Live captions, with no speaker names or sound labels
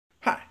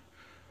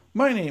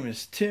My name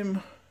is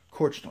Tim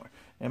Korchnor,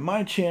 and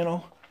my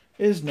channel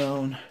is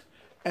known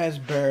as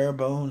Bare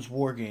Bones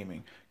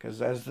Wargaming,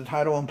 because as the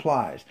title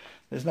implies,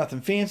 there's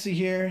nothing fancy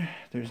here.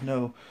 There's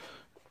no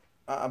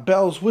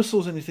bells,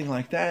 whistles, anything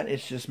like that.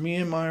 It's just me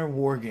and my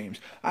war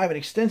games. I have an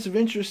extensive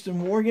interest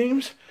in war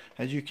games.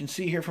 As you can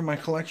see here from my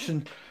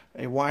collection,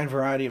 a wide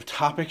variety of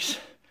topics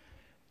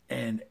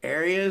and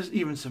areas,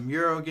 even some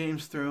Euro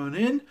games thrown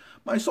in.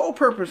 My sole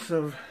purpose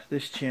of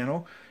this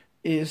channel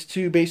is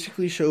to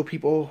basically show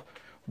people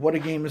what a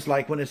game is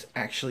like when it's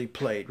actually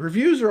played.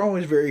 Reviews are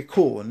always very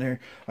cool and they're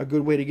a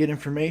good way to get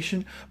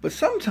information, but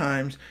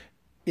sometimes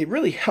it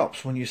really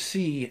helps when you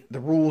see the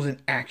rules in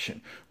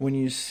action, when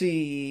you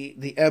see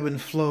the ebb and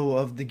flow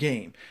of the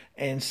game,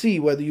 and see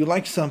whether you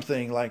like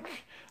something like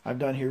I've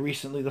done here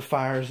recently, the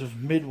Fires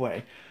of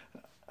Midway,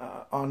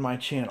 on my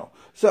channel.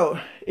 So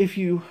if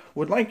you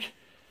would like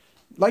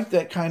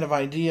that kind of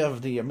idea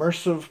of the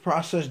immersive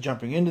process,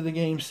 jumping into the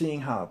game,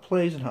 seeing how it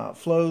plays and how it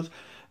flows,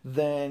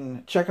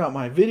 then check out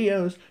my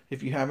videos.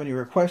 If you have any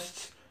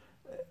requests,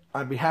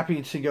 I'd be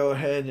happy to go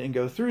ahead and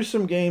go through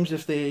some games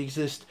if they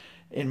exist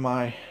in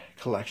my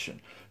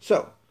collection.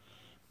 So,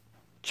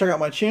 check out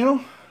my channel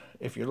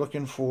if you're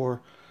looking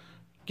for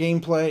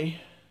gameplay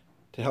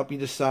to help you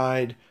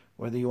decide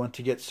whether you want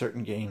to get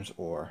certain games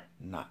or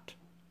not.